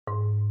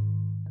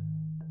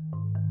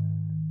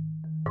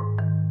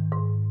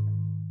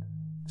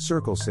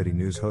Circle City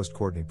News host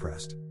Courtney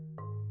Preste.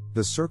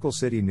 The Circle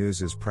City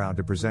News is proud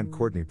to present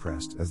Courtney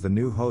Preste as the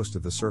new host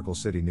of the Circle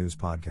City News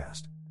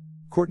podcast.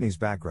 Courtney's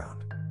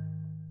background.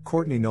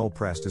 Courtney Noel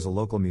Preste is a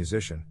local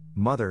musician,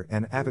 mother,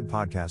 and avid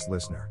podcast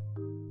listener.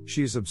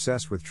 She is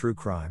obsessed with true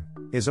crime,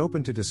 is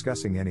open to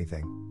discussing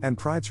anything, and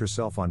prides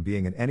herself on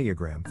being an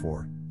Enneagram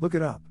 4. Look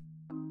it up.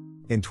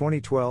 In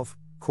 2012,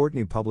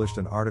 Courtney published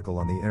an article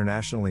on the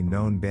internationally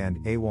known band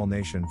AWOL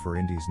Nation for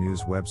Indies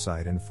news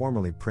website and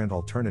formerly print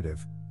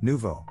alternative,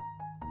 Nouveau.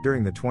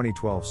 During the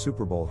 2012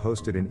 Super Bowl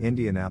hosted in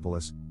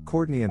Indianapolis,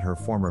 Courtney and her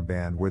former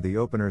band were the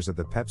openers at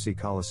the Pepsi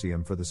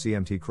Coliseum for the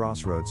CMT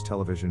Crossroads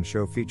television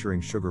show featuring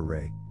Sugar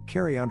Ray,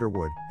 Carrie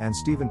Underwood, and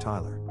Steven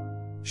Tyler.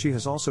 She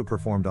has also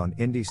performed on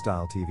Indie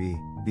Style TV,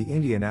 the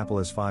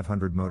Indianapolis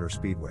 500 Motor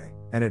Speedway,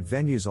 and at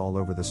venues all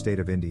over the state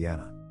of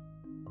Indiana.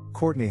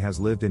 Courtney has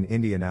lived in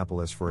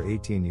Indianapolis for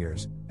 18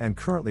 years, and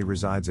currently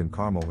resides in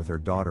Carmel with her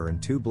daughter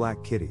and two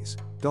black kitties,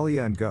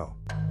 Dahlia and Go.